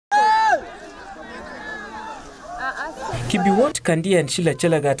Kibiwott Kandie and Sheila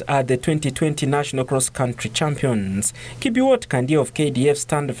Chelangat are the 2020 National Cross Country Champions. Kibiwott Kandie of KDF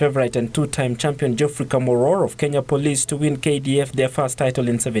stand favourite and two-time champion Geoffrey Kamworor of Kenya Police to win KDF their first title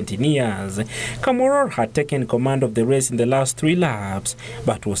in 17 years. Kamworor had taken command of the race in the last 3 laps,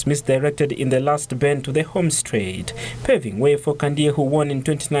 but was misdirected in the last bend to the home straight, paving way for Kandie, who won in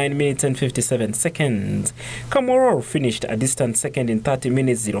 29 minutes and 57 seconds. Kamworor finished a distant second in 30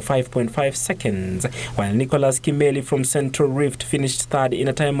 minutes 05.5 seconds, while Nicholas Kimeli from Central Rift finished third in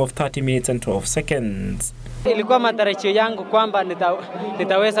a time of 30 minutes and 12 seconds. Ilikuwa matarajio yangu kwamba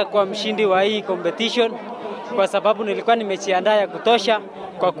nitaweza kuwa mshindi wa hii competition kwa sababu nilikuwa nimejiandaa ya kutosha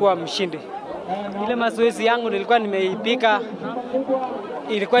kwa kuwa mshindi. Ile mazoezi yangu nilikuwa nimeipika,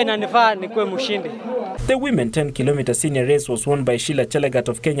 ilikuwa inanifaa nikuwe mshindi. The women 10-kilometer senior race was won by Sheila Chelangat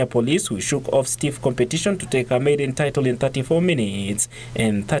of Kenya Police, who shook off stiff competition to take her maiden title in 34 minutes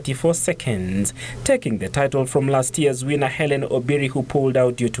and 34 seconds, taking the title from last year's winner Helen Obiri, who pulled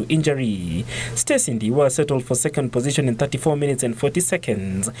out due to injury. Stacey Ndiwa settled for second position in 34 minutes and 40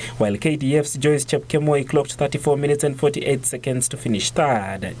 seconds, while KDF's Joyce Chepkemoi clocked 34 minutes and 48 seconds to finish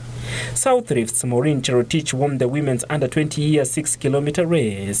third. South Rift's Maureen Cherotich won the women's under 20-year 6-kilometer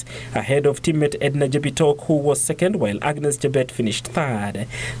race, ahead of teammate Edna Jebitok, who was second, while Agnes Jebet finished third.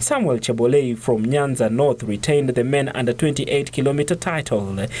 Samuel Chebolei from Nyanza North retained the men under 28-kilometer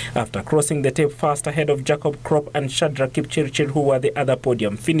title after crossing the tape fast ahead of Jacob Krop and Shadrack Kipchirchir, who were the other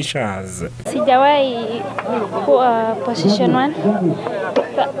podium finishers. Sijawahi kuwa position 1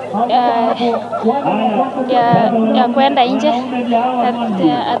 ya kwenda nje.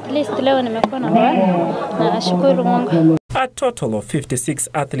 At least leo nimekuwa namba 1 na nashukuru Mungu. A total of 56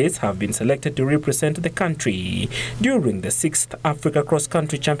 athletes have been selected to represent the country during the 6th Africa Cross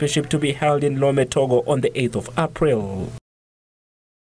Country Championship to be held in Lome, Togo on the 8th of April.